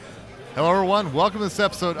Hello, everyone. Welcome to this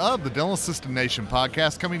episode of the Dental Assistant Nation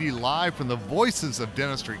podcast, coming to you live from the Voices of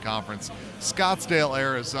Dentistry Conference, Scottsdale,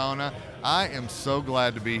 Arizona. I am so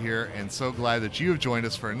glad to be here and so glad that you have joined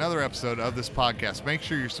us for another episode of this podcast. Make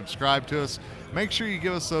sure you're subscribed to us. Make sure you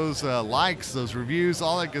give us those likes, those reviews,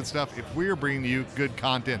 all that good stuff if we are bringing you good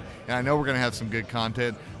content. And I know we're going to have some good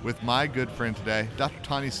content with my good friend today, Dr.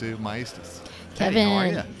 Tanya Sue Maestas. Kevin, hey, how are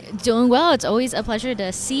you? Doing well. It's always a pleasure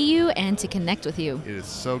to see you and to connect with you. It is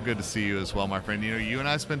so good to see you as well, my friend. You know, you and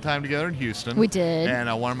I spent time together in Houston. We did. And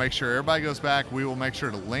I want to make sure everybody goes back. We will make sure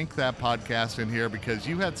to link that podcast in here because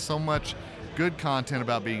you had so much good content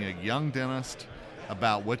about being a young dentist,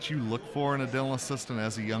 about what you look for in a dental assistant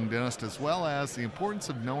as a young dentist, as well as the importance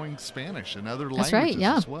of knowing Spanish and other languages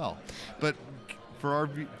as well. But for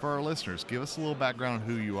our listeners, give us a little background on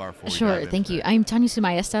who you are. Sure, thank you. I'm Tanya Sue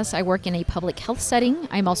Maestas. I work in a public health setting.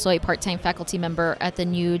 I'm also a part-time faculty member at the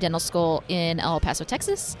New Dental School in El Paso,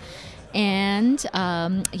 Texas. And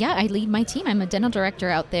I lead my team. I'm a dental director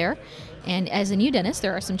out there. And as a new dentist,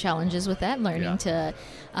 there are some challenges with that, learning to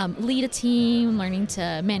lead a team, learning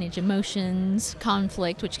to manage emotions,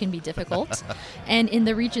 conflict, which can be difficult. And in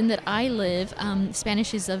the region that I live,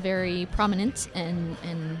 Spanish is a very prominent and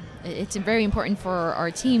it's very important for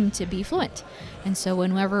our team to be fluent. And so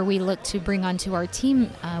whenever we look to bring onto our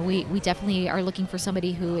team, we definitely are looking for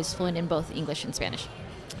somebody who is fluent in both English and Spanish.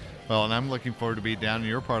 Well, and I'm looking forward to be down in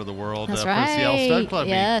your part of the world That's for right. the Seattle Stud Club.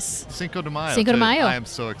 Yes. Cinco de Mayo. Cinco de Mayo. I am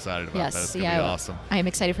so excited about that. It's going to be awesome. I am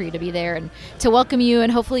excited for you to be there and to welcome you and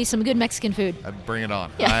hopefully some good Mexican food. Bring it on.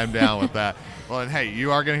 Yeah. I am down with that. Well, and hey,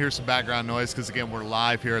 you are going to hear some background noise because, again, we're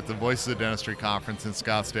live here at the Voices of Dentistry Conference in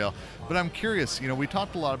Scottsdale. But I'm curious, you know, we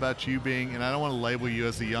talked a lot about you being, and I don't want to label you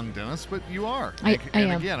as a young dentist, but you are. I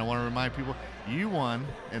am. Again, I want to remind people, you won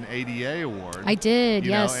an ADA award. I did,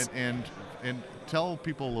 yes. And tell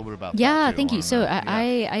people a little bit about that. Yeah, thank you. So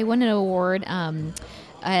I won an award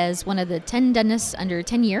as one of the 10 dentists under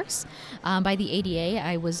 10 years by the ADA.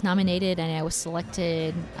 I was nominated and I was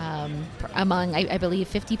selected among, I believe,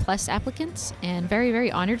 50 plus applicants, and very,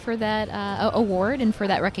 very honored for that award and for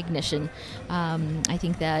that recognition. I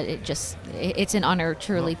think that it's an honor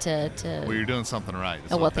truly to Well, you're doing something right.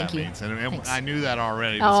 Thank you. Means. And I knew that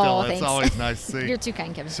already, but still, thanks. it's always nice to see. You're too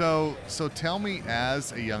kind, Kevin. So tell me,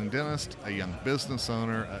 as a young dentist, a young business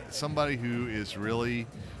owner, somebody who is really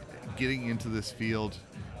getting into this field,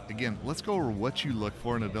 again, let's go over what you look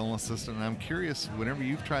for in a dental assistant. And I'm curious, whenever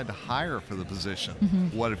you've tried to hire for the position,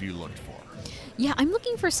 what have you looked for? Yeah, I'm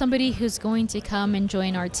looking for somebody who's going to come and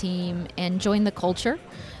join our team and join the culture.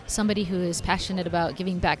 Somebody who is passionate about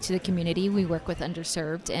giving back to the community. We work with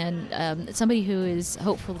underserved, and somebody who is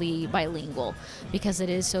hopefully bilingual, because it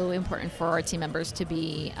is so important for our team members to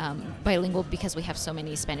be bilingual because we have so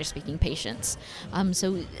many Spanish-speaking patients.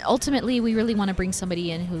 So ultimately, we really want to bring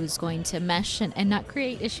somebody in who's going to mesh and not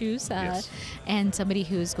create issues, Yes. and somebody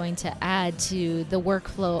who's going to add to the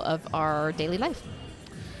workflow of our daily life.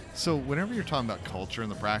 So whenever you're talking about culture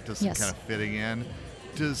and the practice Yes. and kind of fitting in,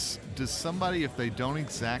 does somebody, if they don't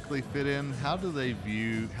exactly fit in, how do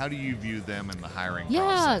you view them in the hiring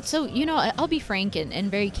process? Yeah, so, I'll be frank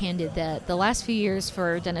and very candid that the last few years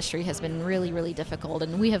for dentistry has been really, really difficult,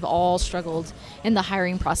 and we have all struggled in the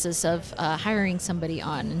hiring process of hiring somebody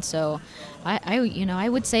on. And so I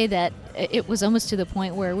would say that it was almost to the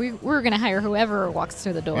point where we're going to hire whoever walks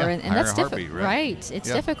through the door, and that's difficult, right?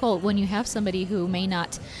 It's difficult when you have somebody who may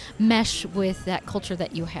not mesh with that culture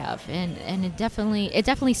that you have, and it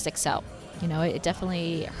definitely sticks out. It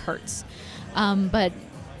definitely hurts. But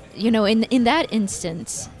in that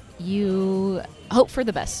instance, you hope for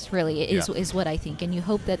the best, really, is what I think. And you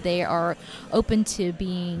hope that they are open to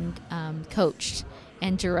being coached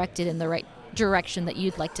and directed in the right direction that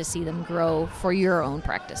you'd like to see them grow for your own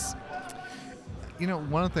practice.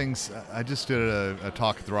 One of the things, I just did a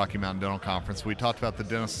talk at the Rocky Mountain Dental Conference. We talked about the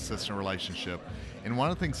dentist-assistant relationship. And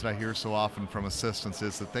one of the things that I hear so often from assistants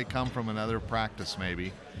is that they come from another practice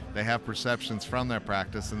maybe. They have perceptions from their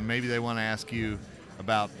practice, and maybe they want to ask you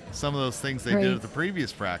about some of those things they did at the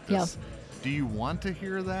previous practice. Do you want to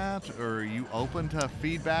hear that, or are you open to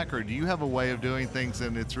feedback, or do you have a way of doing things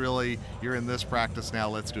and it's really, you're in this practice now,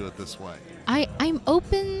 let's do it this way? I'm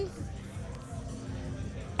open.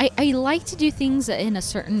 I like to do things in a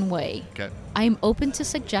certain way. Okay. I'm open to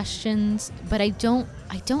suggestions, but I don't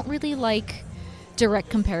really like direct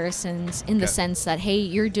comparisons in the sense that, hey,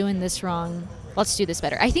 you're doing this wrong, let's do this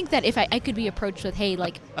better. I think that if I could be approached with, hey,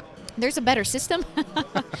 like, there's a better system.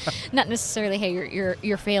 Not necessarily, hey,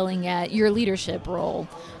 you're failing at your leadership role.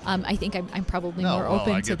 I think I'm probably more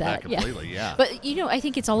open I to get that. completely, yeah. But I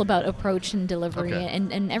think it's all about approach and delivery, Okay.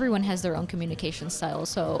 and everyone has their own communication style.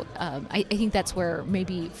 So I think that's where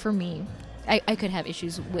maybe for me, I could have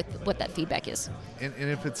issues with what that feedback is. And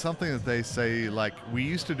if it's something that they say, like, we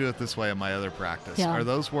used to do it this way in my other practice, Yeah. are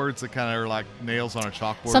those words that kind of are like nails on a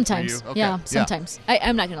chalkboard Sometimes, for you? Okay. yeah. Sometimes,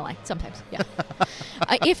 I'm not gonna lie. Sometimes, yeah.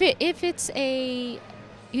 If it's a,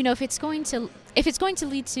 if it's going to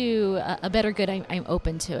lead to a better good, I'm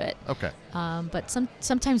open to it. Okay. But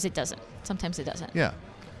sometimes it doesn't. Sometimes it doesn't. Yeah.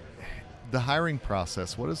 The hiring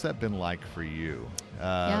process, what has that been like for you?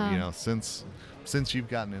 Yeah. Since you've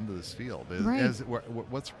gotten into this field, Right.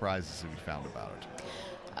 What surprises have you found about it?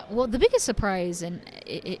 Well, the biggest surprise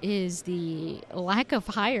is the lack of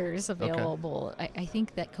hires available. I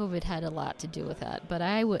think that COVID had a lot to do with that, but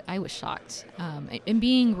I was shocked. And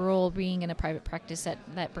being rural, being in a private practice,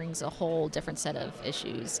 that brings a whole different set of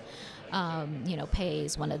issues. Pay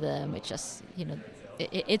is one of them. It just,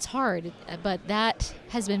 it's hard, but that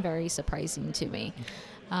has been very surprising to me.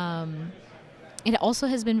 It also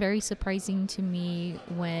has been very surprising to me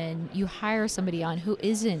when you hire somebody on who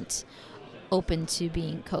isn't open to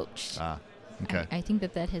being coached. Okay. I think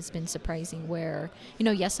that has been surprising where,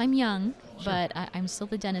 yes, I'm young, but I'm still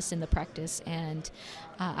the dentist in the practice, and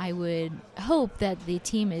I would hope that the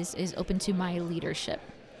team is open to my leadership.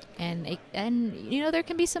 And there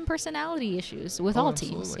can be some personality issues with all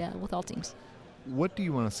teams. Absolutely. Yeah, with all teams. What do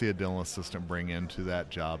you want to see a dental assistant bring into that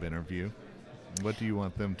job interview? What do you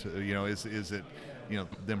want them to, is it,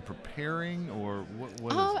 them preparing, or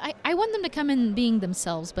what is it? I want them to come in being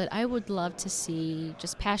themselves, but I would love to see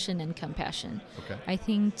just passion and compassion. Okay. I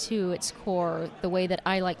think to its core, the way that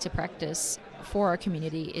I like to practice for our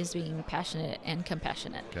community is being passionate and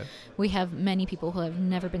compassionate. Okay. We have many people who have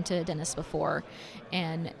never been to a dentist before,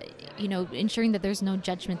 and ensuring that there's no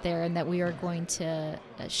judgment there, and that we are going to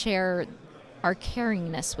share our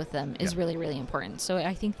caringness with them is really, really important. So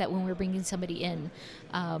I think that when we're bringing somebody in,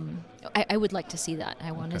 I would like to see that.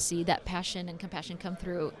 I want to see that passion and compassion come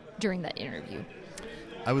through during that interview.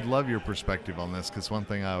 I would love your perspective on this, because one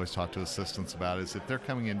thing I always talk to assistants about is if they're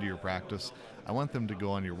coming into your practice, I want them to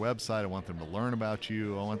go on your website. I want them to learn about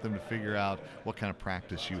you. I want them to figure out what kind of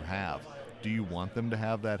practice you have. Do you want them to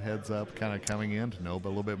have that heads up kind of coming in to know a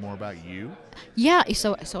little bit more about you? Yeah,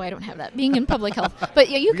 so I don't have that being in public health. But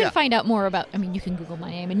yeah, you can find out more about, you can Google my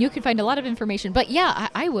name and you can find a lot of information. But yeah,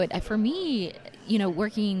 I would. For me,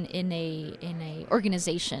 working in a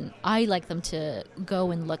organization, I like them to go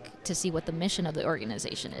and look to see what the mission of the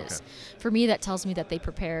organization is. Okay. For me, that tells me that they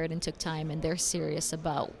prepared and took time and they're serious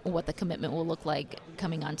about what the commitment will look like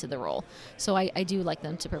coming onto the role. So I do like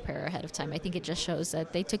them to prepare ahead of time. I think it just shows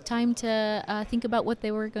that they took time to think about what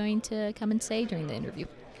they were going to come and say during the interview.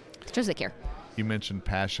 It shows they care. You mentioned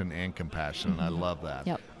passion and compassion, and I love that.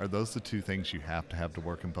 Yep. Are those the two things you have to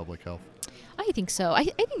work in public health? I think so. I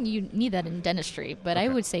think you need that in dentistry, but I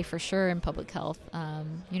would say for sure in public health,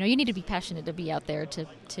 you need to be passionate to be out there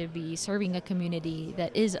to be serving a community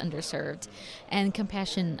that is underserved, and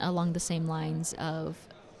compassion along the same lines of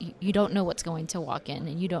you don't know what's going to walk in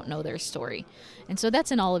and you don't know their story. And so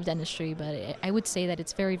that's in all of dentistry, but I would say that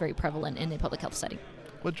it's very, very prevalent in a public health setting.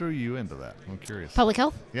 What drew you into that? I'm curious. Public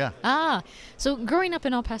health? Yeah. So growing up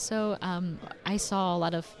in El Paso, I saw a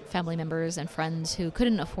lot of family members and friends who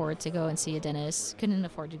couldn't afford to go and see a dentist, couldn't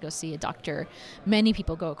afford to go see a doctor. Many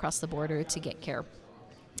people go across the border to get care.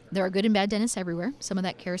 There are good and bad dentists everywhere. Some of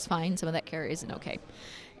that care is fine. Some of that care isn't okay.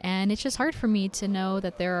 And it's just hard for me to know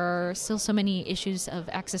that there are still so many issues of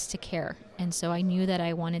access to care. And so I knew that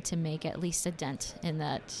I wanted to make at least a dent in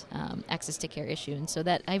that access to care issue. And so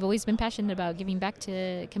that I've always been passionate about giving back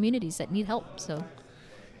to communities that need help. So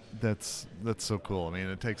That's so cool. I mean,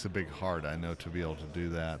 it takes a big heart, I know, to be able to do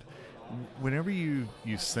that. Whenever you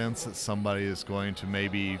sense that somebody is going to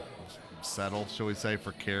maybe settle, shall we say,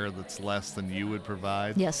 for care that's less than you would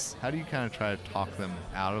provide, yes. how do you kind of try to talk them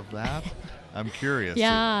out of that? I'm curious.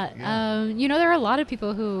 Yeah. There are a lot of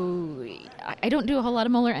people who I don't do a whole lot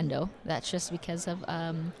of molar endo. That's just because of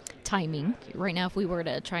timing. Right now, if we were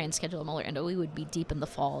to try and schedule a molar endo, we would be deep in the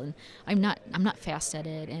fall, and I'm not fast at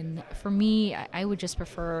it. And for me, I would just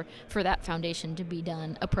prefer for that foundation to be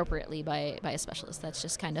done appropriately by a specialist. That's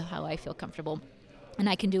just kind of how I feel comfortable. And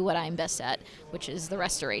I can do what I'm best at, which is the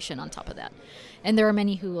restoration on top of that. And there are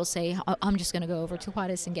many who will say, I'm just going to go over to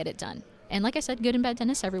Juarez and get it done. And like I said, good and bad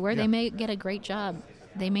dentists everywhere. Yeah. They may get a great job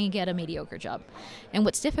they may get a mediocre job. And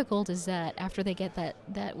what's difficult is that after they get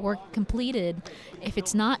that work completed, if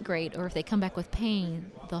it's not great or if they come back with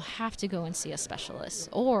pain, they'll have to go and see a specialist.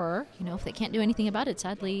 Or, if they can't do anything about it,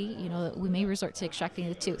 sadly, we may resort to extracting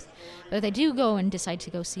the tooth. But if they do go and decide to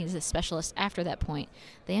go see the specialist after that point,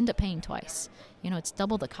 they end up paying twice. It's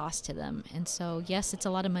double the cost to them. And so, yes, it's a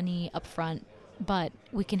lot of money up front, but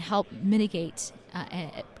we can help mitigate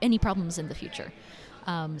any problems in the future.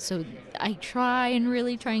 So I try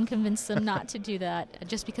and convince them not to do that,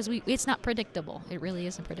 just because it's not predictable. It really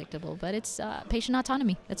isn't predictable, but it's patient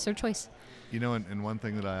autonomy. It's their choice. And one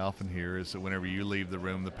thing that I often hear is that whenever you leave the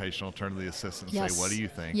room, the patient will turn to the assistant and Yes. say, "What do you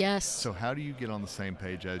think?" Yes. So how do you get on the same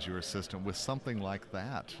page as your assistant with something like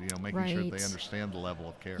that? Making sure Right. they understand the level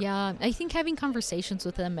of care. Yeah, I think having conversations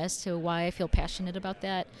with them as to why I feel passionate about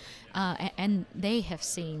that, and they have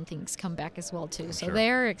seen things come back as well too. So Sure.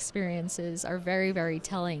 their experiences are very, very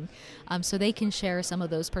telling. So they can share some of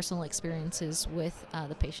those personal experiences with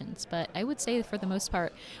the patients. But I would say for the most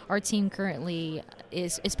part, our team currently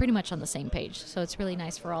is pretty much on the same page. So it's really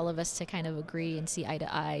nice for all of us to kind of agree and see eye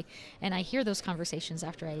to eye. And I hear those conversations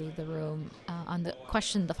after I leave the room on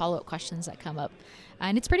the follow-up questions that come up.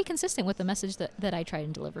 And it's pretty consistent with the message that I try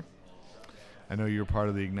and deliver. I know you're part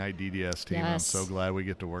of the Ignite DDS team. Yes. I'm so glad we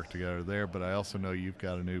get to work together there, but I also know you've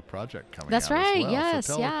got a new project coming That's out right, as well. yes,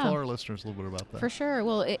 So yeah. tell our listeners a little bit about that. For sure.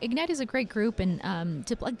 Well, Ignite is a great group, and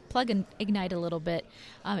to plug in Ignite a little bit,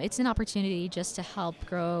 it's an opportunity just to help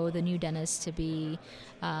grow the new dentist to be,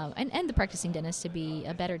 and the practicing dentist to be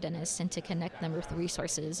a better dentist, and to connect them with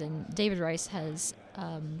resources. And David Rice has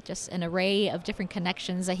just an array of different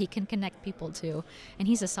connections that he can connect people to, and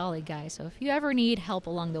he's a solid guy. So if you ever need help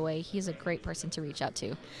along the way, he's a great person to reach out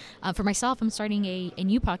to. For myself, I'm starting a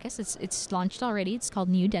new podcast. It's launched already. It's called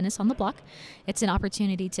New Dentists on the Block. It's an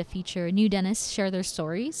opportunity to feature new dentists, share their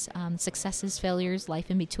stories, successes, failures, life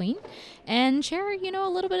in between, and share, a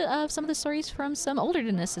little bit of some of the stories from some older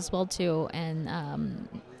dentists as well too, and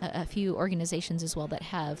a few organizations as well that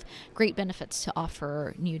have great benefits to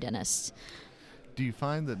offer new dentists. Do you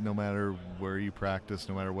find that no matter where you practice,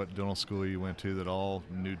 no matter what dental school you went to, that all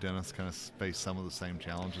new dentists kind of face some of the same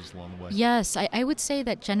challenges along the way? Yes, I would say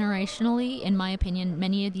that generationally, in my opinion,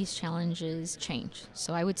 many of these challenges change.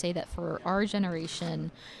 So I would say that for our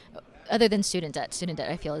generation, other than student debt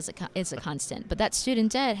I feel is a constant. But that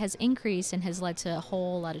student debt has increased and has led to a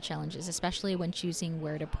whole lot of challenges, especially when choosing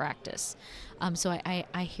where to practice. So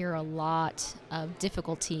I hear a lot of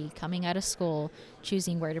difficulty coming out of school,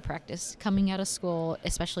 choosing where to practice. Coming out of school,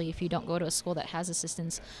 especially if you don't go to a school that has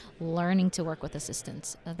assistants, learning to work with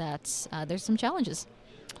assistants. There's some challenges.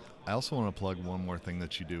 I also want to plug one more thing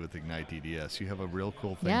that you do with Ignite DDS. You have a real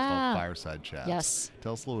cool thing Yeah. called Fireside Chats. Yes.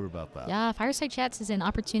 Tell us a little bit about that. Yeah, Fireside Chats is an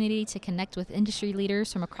opportunity to connect with industry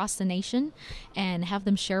leaders from across the nation and have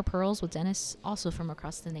them share pearls with dentists also from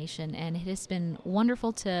across the nation. And it has been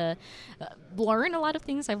wonderful to learn a lot of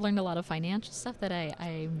things. I've learned a lot of financial stuff that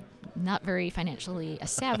I'm not very financially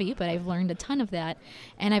savvy, but I've learned a ton of that.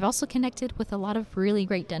 And I've also connected with a lot of really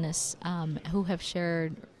great dentists who have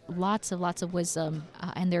shared lots of wisdom,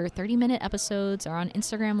 and their 30-minute episodes are on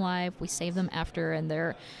Instagram Live. We save them after, and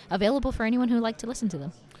they're available for anyone who would like to listen to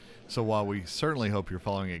them. So while we certainly hope you're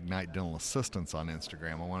following Ignite Dental Assistants on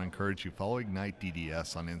Instagram, I want to encourage you, follow Ignite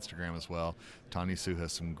DDS on Instagram as well. Tanya Sue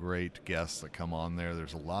has some great guests that come on there.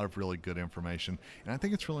 There's a lot of really good information. And I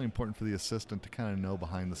think it's really important for the assistant to kind of know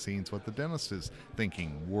behind the scenes what the dentist is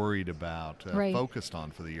thinking, worried about, Right. focused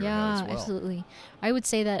on for the year Yeah, ahead as well. Absolutely. I would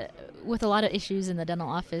say that with a lot of issues in the dental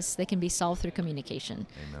office, they can be solved through communication.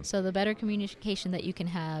 Amen. So the better communication that you can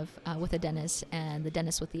have with a dentist and the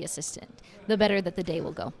dentist with the assistant, the better that the day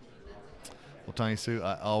will go. Well, Tanya Sue,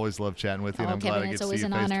 I always love chatting with you, and I'm glad Kevin, I get it's to see always you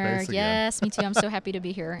an face to honor. face again. Yes, me too. I'm so happy to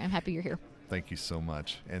be here. I'm happy you're here. Thank you so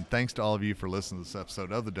much. And thanks to all of you for listening to this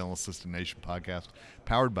episode of the Dental Assistant Nation podcast,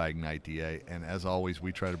 powered by Ignite DA. And as always,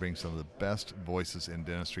 we try to bring some of the best voices in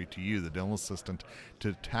dentistry to you, the dental assistant,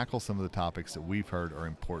 to tackle some of the topics that we've heard are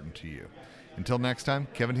important to you. Until next time,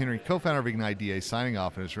 Kevin Henry, co-founder of Ignite DA, signing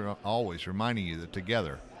off, and as always reminding you that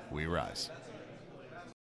together we rise.